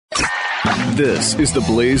This is the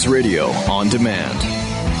Blaze Radio on demand.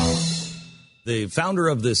 The founder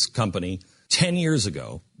of this company 10 years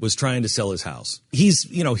ago was trying to sell his house. He's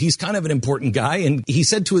kind of an important guy. And he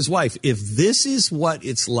said to his wife, if this is what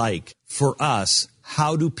it's like for us,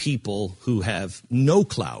 how do people who have no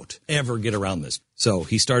clout ever get around this? So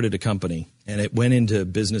he started a company and it went into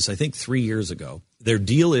business, I think 3 years ago. Their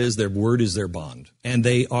deal is their word is their bond. And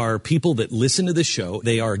they are people that listen to the show.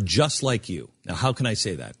 They are just like you. Now, how can I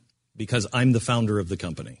say that? Because I'm the founder of the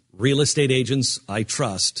company.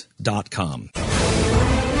 RealestateAgentsITrust.com.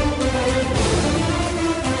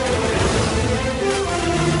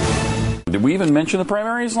 Did we even mention the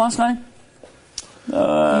primaries last night?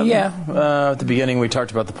 At the beginning we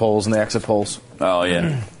talked about the polls and the exit polls. Oh,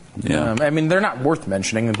 yeah. Yeah. I mean, they're not worth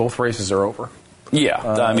mentioning, and both races are over. Yeah,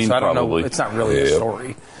 I mean, so I don't probably. know. It's not really a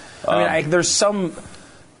story. I mean, there's some.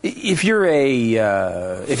 If you're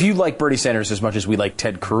if you like Bernie Sanders as much as we like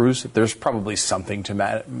Ted Cruz, there's probably something to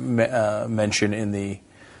mention in the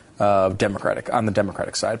on the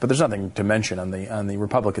Democratic side, but there's nothing to mention on the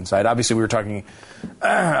Republican side. Obviously, we were talking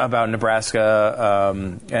about Nebraska,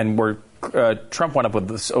 and where Trump went up with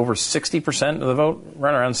this over 60% of the vote,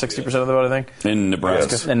 right around 60% of the vote, I think. In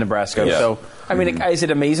Nebraska. Yes. In Nebraska. Yeah. So, I mean, is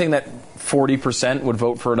it amazing that 40% would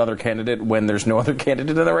vote for another candidate when there's no other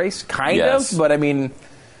candidate in the race? Kind of, but I mean,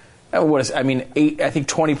 I think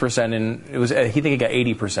 20% I think he got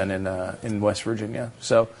 80% in West Virginia.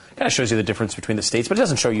 So, it kind of shows you the difference between the states, but it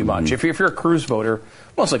doesn't show you much. If you're a Cruz voter,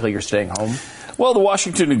 most likely you're staying home. Well, the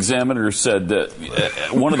Washington Examiner said that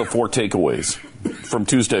one of the 4 takeaways from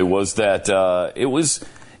Tuesday was that it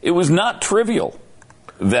was not trivial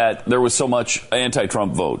that there was so much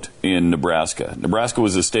anti-Trump vote in Nebraska. Nebraska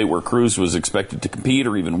was a state where Cruz was expected to compete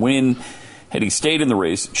or even win. Had he stayed in the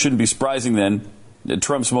race, shouldn't be surprising then that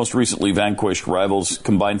Trump's most recently vanquished rivals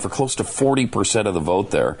combined for close to 40% of the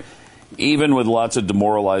vote there, even with lots of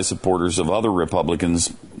demoralized supporters of other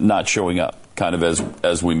Republicans not showing up, kind of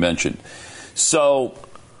as we mentioned. So,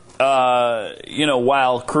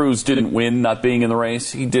 while Cruz didn't win not being in the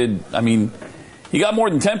race, he did. I mean, he got more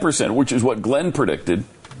than 10%, which is what Glenn predicted.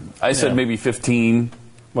 I said maybe 15.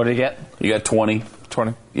 What did he get? He got 20.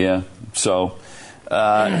 20. Yeah. So,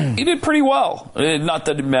 he did pretty well. Not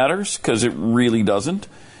that it matters, because it really doesn't.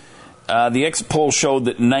 The exit poll showed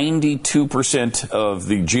that 92% of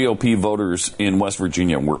the GOP voters in West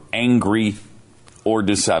Virginia were angry or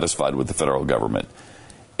dissatisfied with the federal government.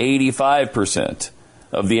 85%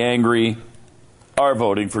 of the angry are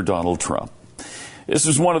voting for Donald Trump. This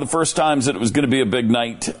was one of the first times that it was going to be a big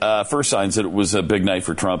night, first signs that it was a big night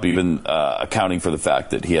for Trump, even accounting for the fact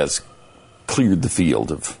that he has cleared the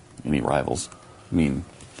field of any rivals. I mean,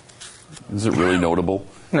 is it really notable?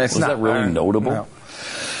 Was that really notable? No.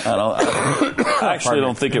 I actually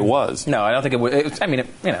don't think it was. No, I don't think it was. I mean,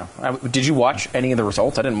 did you watch any of the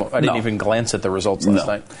results? I didn't even glance at the results last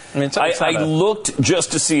night. I mean, I looked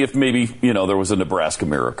just to see if maybe there was a Nebraska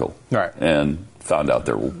miracle, right? And found out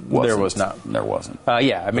there wasn't. There was not. There wasn't.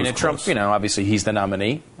 I mean, Trump. Obviously he's the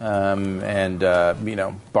nominee, and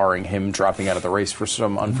barring him dropping out of the race for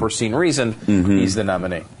some unforeseen reason, he's the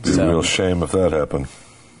nominee. It'd be a real shame if that happened.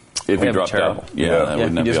 If he dropped out, that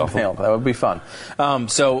wouldn't be awful. That would be fun.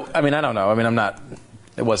 So, I mean, I don't know. I mean, I'm not.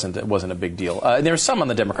 It wasn't a big deal. There was some on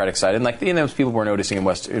the Democratic side, and people were noticing in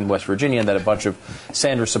West Virginia that a bunch of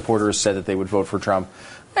Sanders supporters said that they would vote for Trump.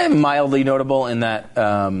 And mildly notable in that,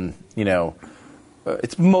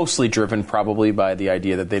 it's mostly driven probably by the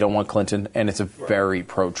idea that they don't want Clinton, and it's a very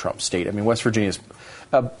pro-Trump state. I mean, West Virginia is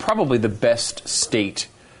probably the best state.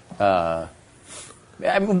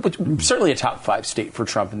 Certainly a top 5 state for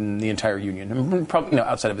Trump in the entire union. Probably,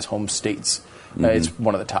 outside of his home states, it's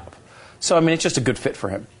one of the top. So, I mean, it's just a good fit for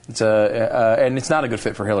him. And it's not a good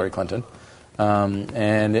fit for Hillary Clinton.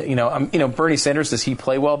 Bernie Sanders, does he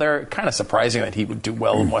play well there? Kind of surprising that he would do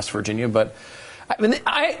well in West Virginia. But I mean,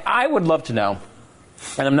 I would love to know,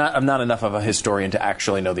 and I'm not enough of a historian to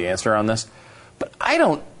actually know the answer on this, but I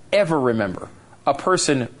don't ever remember a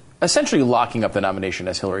person essentially locking up the nomination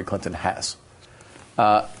as Hillary Clinton has.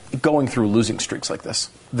 Going through losing streaks like this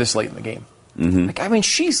late in the game. I mean,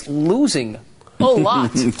 she's losing a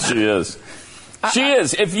lot. She is. She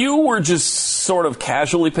is. If you were just sort of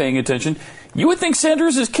casually paying attention, you would think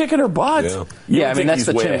Sanders is kicking her butt. Yeah, I mean, that's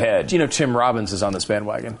the way Tim ahead. Tim Robbins is on this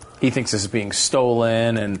bandwagon. He thinks this is being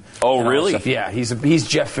stolen and really? Stuff. Yeah, he's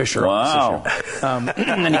Jeff Fisher. Wow. On this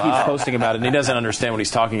issue. And he keeps posting about it, and he doesn't understand what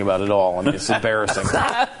he's talking about at all. I mean, it's embarrassing.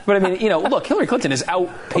 But I mean, look, Hillary Clinton has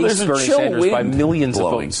outpaced Bernie Sanders by millions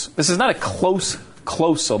of votes. This is not a close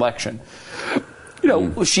election.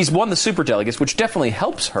 She's won the superdelegates, which definitely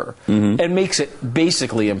helps her and makes it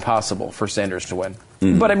basically impossible for Sanders to win.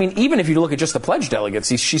 But I mean, even if you look at just the pledged delegates,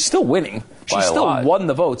 she's still winning. She still won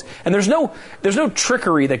the votes, and there's no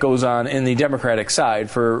trickery that goes on in the Democratic side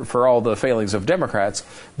for all the failings of Democrats.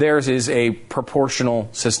 Theirs is a proportional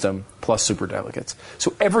system plus superdelegates.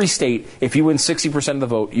 So every state, if you win 60% of the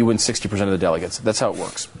vote, you win 60% of the delegates. That's how it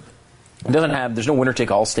works. There's no winner take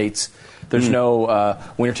all states. There's no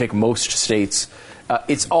winner take most states.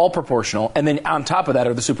 It's all proportional, and then on top of that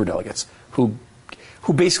are the superdelegates who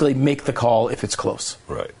basically make the call if it's close.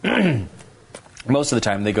 Right. Most of the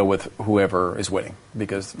time they go with whoever is winning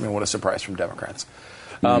because what a surprise from Democrats.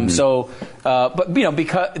 But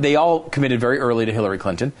because they all committed very early to Hillary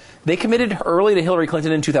Clinton. They committed early to Hillary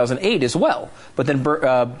Clinton in 2008 as well. But then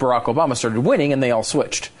Barack Obama started winning and they all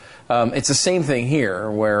switched. It's the same thing here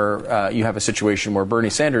where you have a situation where Bernie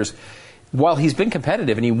Sanders, while he's been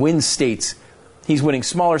competitive and he wins states, he's winning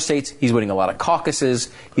smaller states. He's winning a lot of caucuses.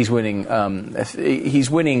 He's winning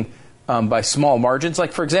by small margins.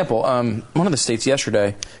 Like, for example, one of the states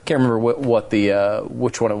yesterday, can't remember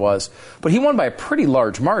which one it was, but he won by a pretty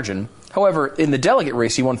large margin. However, in the delegate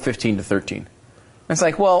race, he won 15-13. And it's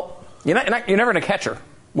like, well, you're never going to catch her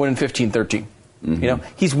winning 15-13.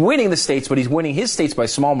 He's winning the states, but he's winning his states by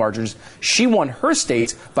small margins. She won her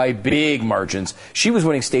states by big margins. She was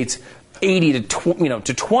winning states 80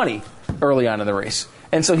 to 20 early on in the race.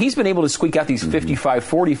 And so he's been able to squeak out these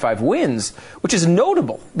 55-45 wins, which is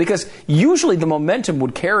notable because usually the momentum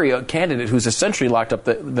would carry a candidate who's essentially locked up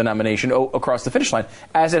the nomination across the finish line,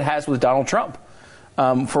 as it has with Donald Trump.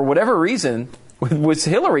 For whatever reason, with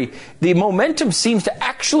Hillary, the momentum seems to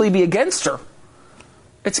actually be against her.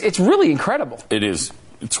 It's really incredible. It is.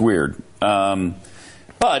 It's weird.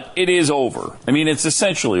 But it is over. I mean, it's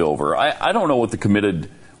essentially over. I don't know what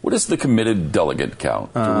is the committed delegate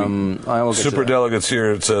count? Super delegates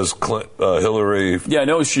here, it says Hillary. Yeah, I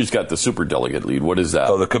know she's got the super delegate lead. What is that?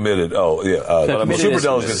 Oh, the committed. Oh, yeah. Super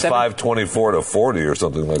delegate is 524 to 40 or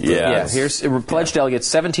something like that. Yeah, here's pledged delegates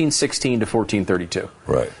 1716 to 1432.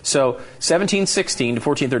 Right. So 1716 to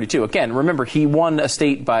 1432. Again, remember, he won a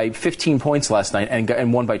state by 15 points last night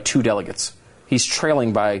and won by 2 delegates. He's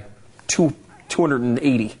trailing by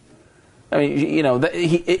 280. I mean, you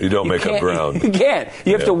don't make up ground. You can't.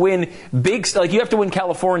 You have to win you have to win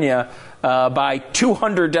California by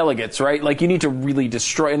 200 delegates, right? Like, you need to really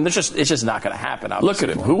destroy, and it's just not going to happen. Obviously.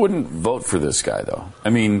 Look at him. Who wouldn't vote for this guy, though? I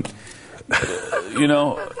mean,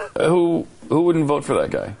 who wouldn't vote for that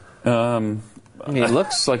guy? He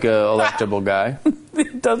looks like an electable guy,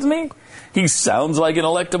 doesn't he? He sounds like an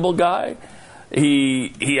electable guy.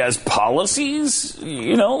 He has policies,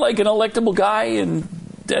 like an electable guy in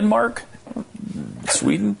Denmark.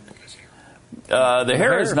 Sweden. The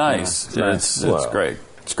hair is nice. It's great.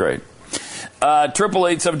 It's great.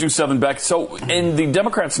 888-727 Beck. So, and the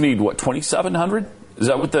Democrats need 2,700? Is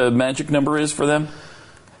that what the magic number is for them?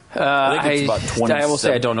 I think it's about 27. I will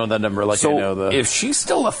say I don't know that number. If she's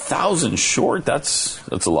still 1,000 short, that's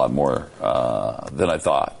a lot more than I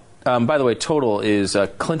thought. By the way, total is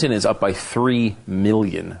Clinton is up by 3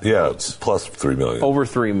 million votes. Plus 3 million. Over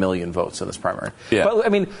 3 million votes in this primary. Yeah. But, I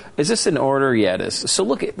mean, is this in order? Yeah, it is. So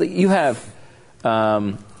look, you have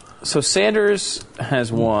so Sanders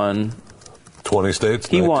has won 20 states.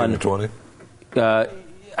 He won 20.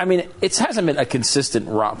 I mean, it hasn't been a consistent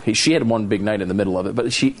romp. She had one big night in the middle of it, but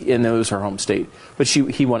and it was her home state. But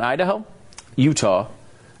he won Idaho, Utah.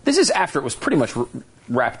 This is after it was pretty much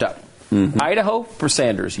wrapped up. Mm-hmm. Idaho for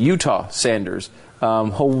Sanders, Utah Sanders,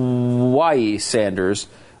 Hawaii Sanders,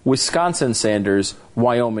 Wisconsin Sanders,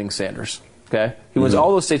 Wyoming Sanders. Okay, he wins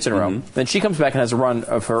all those states in a row. Then she comes back and has a run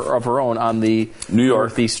of her own on the New York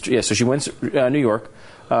Northeast. Yeah, so she wins New York.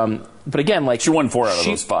 But again, she won 4 out of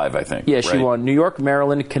those 5, I think. Yeah, she won New York,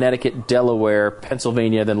 Maryland, Connecticut, Delaware,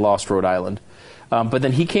 Pennsylvania, then lost Rhode Island. But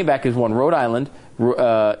then he came back and won Rhode Island,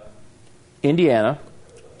 Indiana,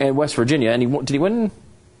 and West Virginia. And did he win?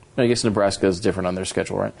 I guess Nebraska is different on their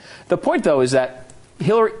schedule, right? The point, though, is that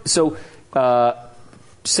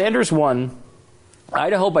Sanders won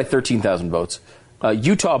Idaho by 13,000 votes,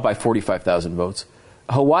 Utah by 45,000 votes,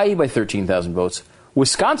 Hawaii by 13,000 votes,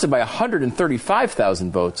 Wisconsin by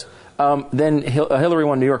 135,000 votes. Then Hillary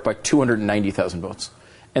won New York by 290,000 votes.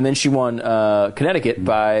 And then she won Connecticut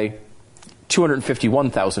by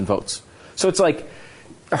 251,000 votes. So it's like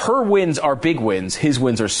her wins are big wins, his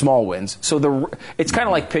wins are small wins. So it's kind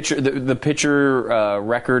of like the pitcher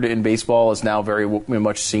record in baseball is now very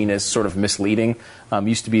much seen as sort of misleading.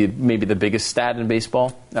 Used to be maybe the biggest stat in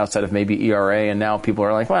baseball outside of maybe ERA, and now people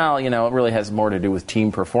are like, well, it really has more to do with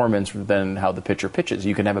team performance than how the pitcher pitches.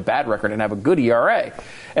 You can have a bad record and have a good ERA,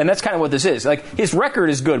 and that's kind of what this is. Like, his record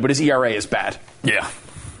is good, but his ERA is bad. Yeah.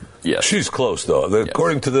 Yes. She's close, though.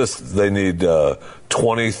 According to this, they need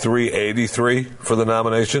 2383 for the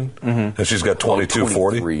nomination, and she's got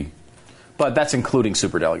 2240. But that's including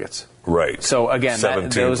superdelegates. Right. So again,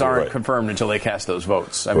 those aren't right. confirmed until they cast those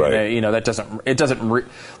votes. I Right. mean, that doesn't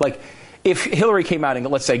like. If Hillary came out and,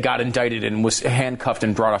 let's say, got indicted and was handcuffed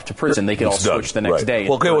and brought off to prison, they could all switch the next day.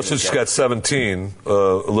 Well, okay, so she's got 17, a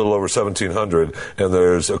little over 1,700, and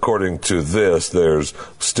there's, according to this, there's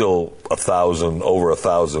still over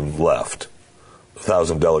 1,000 left.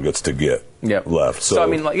 1,000 delegates to get left. So I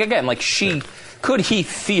mean, could he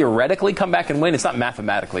theoretically come back and win? It's not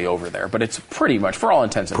mathematically over there, but it's pretty much, for all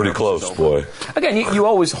intents and purposes, close, over. boy. Again, you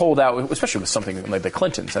always hold out, especially with something like the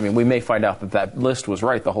Clintons. I mean, we may find out that list was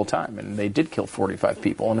right the whole time, and they did kill 45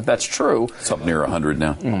 people. And if that's true, it's up near 100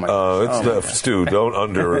 now. Oh my God. Stu, don't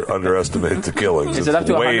underestimate the killings. Is it up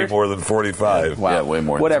to way 100? more than 45. Wow. Yeah, way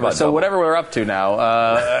more. Whatever. So whatever we're up to now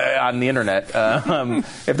on the internet,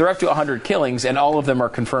 if they're up to 100 killings and all of them are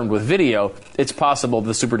confirmed with video, it's possible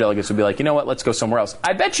the superdelegates would be like, you know what, let's go somewhere else.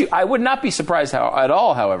 I would not be surprised at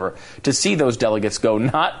all, however, to see those delegates go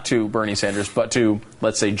not to Bernie Sanders, but to,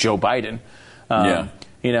 let's say, Joe Biden.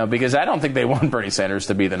 Because I don't think they want Bernie Sanders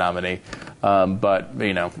to be the nominee. But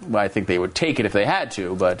I think they would take it if they had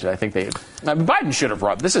to. But I think Biden should have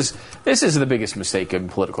brought. This is the biggest mistake in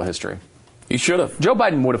political history. He should have. Joe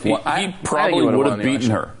Biden would have won. He probably would have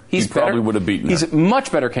beaten her. He probably would have beaten her. He's a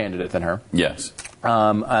much better candidate than her. Yes.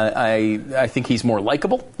 I think he's more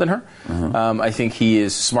likable than her. I think he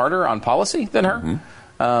is smarter on policy than her.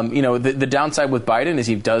 The downside with Biden is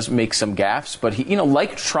he does make some gaffes, but he,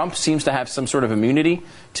 like Trump, seems to have some sort of immunity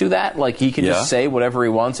to that. Like he can just say whatever he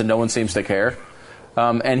wants and no one seems to care.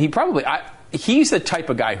 And he's the type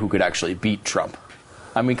of guy who could actually beat Trump.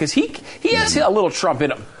 I mean, because he has a little Trump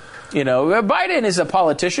in him. Biden is a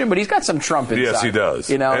politician, but he's got some Trump inside. Yes, he does.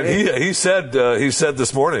 And he said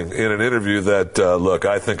this morning in an interview that, look,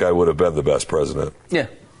 I think I would have been the best president. Yeah,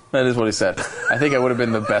 that is what he said. I think I would have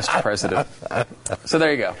been the best president. So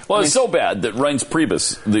there you go. Well, it's so bad that Reince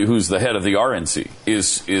Priebus, who's the head of the RNC,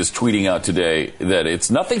 is tweeting out today that it's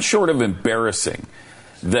nothing short of embarrassing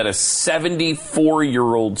that a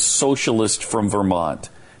 74-year-old socialist from Vermont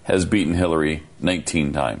has beaten Hillary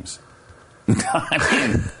 19 times. I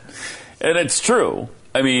mean... And it's true.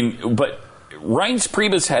 I mean, but Reince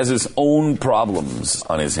Priebus has his own problems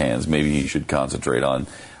on his hands. Maybe he should concentrate on.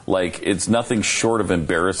 Like, it's nothing short of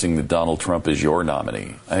embarrassing that Donald Trump is your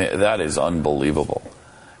nominee. That is unbelievable.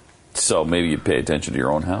 So maybe you pay attention to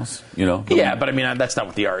your own house, Yeah, but I mean, that's not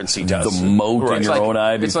what the RNC does. The mote in your own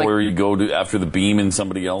eye before you go after the beam in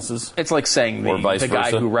somebody else's? It's like saying the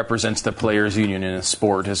guy who represents the players' union in a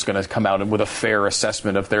sport is going to come out with a fair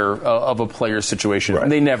assessment of of a player's situation. Right.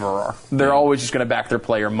 They never are. They're always just going to back their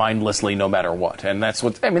player mindlessly no matter what. And that's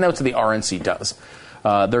what the RNC does.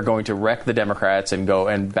 They're going to wreck the Democrats and go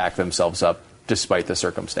and back themselves up despite the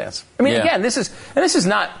circumstance. I mean, again, this is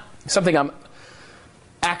not something I'm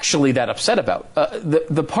actually that upset about.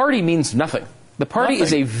 The party means nothing. The party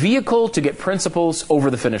is a vehicle to get principles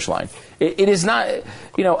over the finish line. It is not,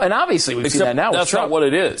 and obviously we've seen that now. That's not what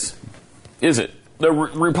it is it? The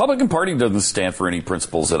Republican Party doesn't stand for any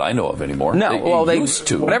principles that I know of anymore. No, they used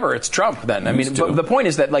to. Whatever, it's Trump then. I mean, but the point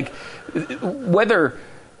is that, whether...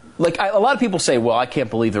 a lot of people say, well, I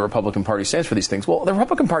can't believe the Republican Party stands for these things. Well, the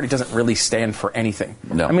Republican Party doesn't really stand for anything.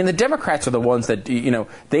 No. I mean, the Democrats are the ones that,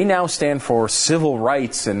 they now stand for civil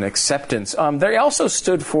rights and acceptance. They also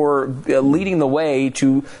stood for leading the way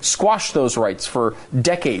to squash those rights for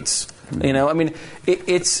decades. I mean, they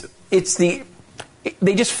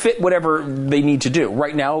just fit whatever they need to do.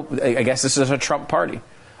 Right now, I guess this is a Trump party.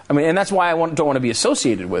 I mean, and that's why I don't want to be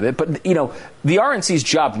associated with it. But, the RNC's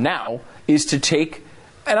job now is to take...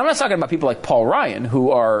 And I'm not talking about people like Paul Ryan,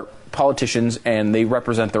 who are politicians and they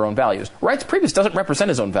represent their own values. Reince Priebus doesn't represent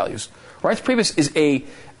his own values. Reince Priebus is a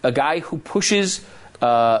guy who pushes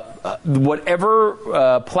whatever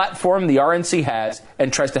platform the RNC has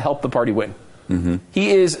and tries to help the party win. Mm-hmm.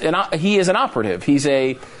 He is an operative. He's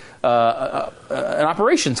an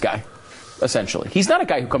operations guy. Essentially, he's not a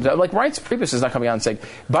guy who comes out like Reince Priebus is not coming out and saying,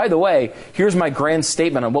 "By the way, here's my grand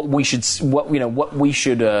statement on what we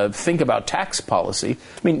should think about tax policy."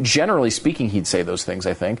 I mean, generally speaking, he'd say those things,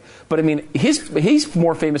 I think. But I mean, he's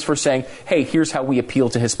more famous for saying, "Hey, here's how we appeal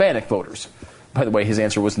to Hispanic voters." By the way, his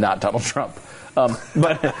answer was not Donald Trump.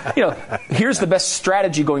 But here's the best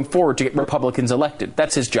strategy going forward to get Republicans elected.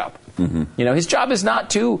 That's his job. Mm-hmm. His job is not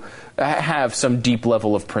to have some deep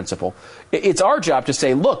level of principle. It's our job to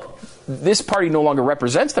say, look, this party no longer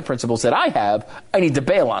represents the principles that I have. I need to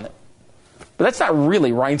bail on it. But that's not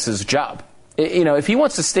really Reince's job. If he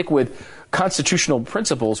wants to stick with constitutional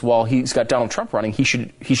principles while he's got Donald Trump running, he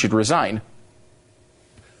should resign.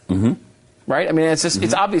 Mm-hmm. Right? I mean, it's just,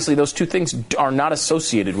 it's obviously those two things are not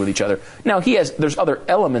associated with each other. Now, there's other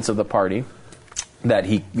elements of the party that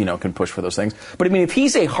he, can push for those things. But I mean, if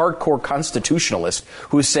he's a hardcore constitutionalist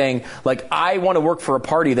who's saying, like, I want to work for a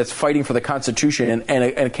party that's fighting for the Constitution and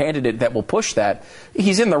a candidate that will push that,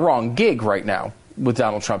 he's in the wrong gig right now with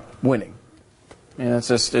Donald Trump winning. And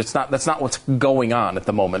that's not what's going on at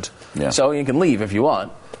the moment. Yeah. So you can leave if you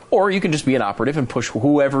want, or you can just be an operative and push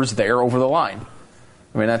whoever's there over the line.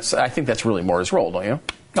 I mean, I think that's really more his role, don't you?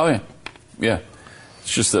 Oh yeah, yeah.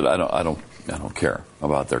 It's just that I don't care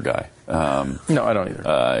about their guy. No, I don't either.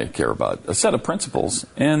 I care about a set of principles,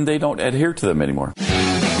 and they don't adhere to them anymore.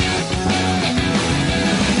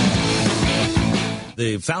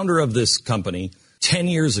 The founder of this company 10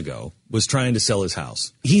 years ago was trying to sell his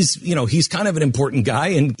house. He's kind of an important guy,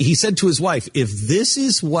 and he said to his wife, if this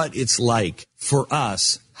is what it's like for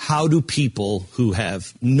us, how do people who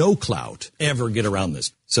have no clout ever get around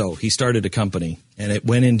this? So he started a company, and it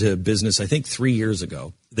went into business, I think, 3 years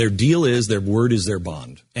ago. Their deal is their word is their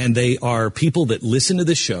bond. And they are people that listen to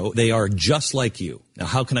the show. They are just like you. Now,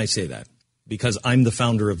 how can I say that? Because I'm the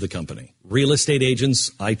founder of the company.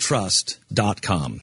 RealestateAgentsITrust.com.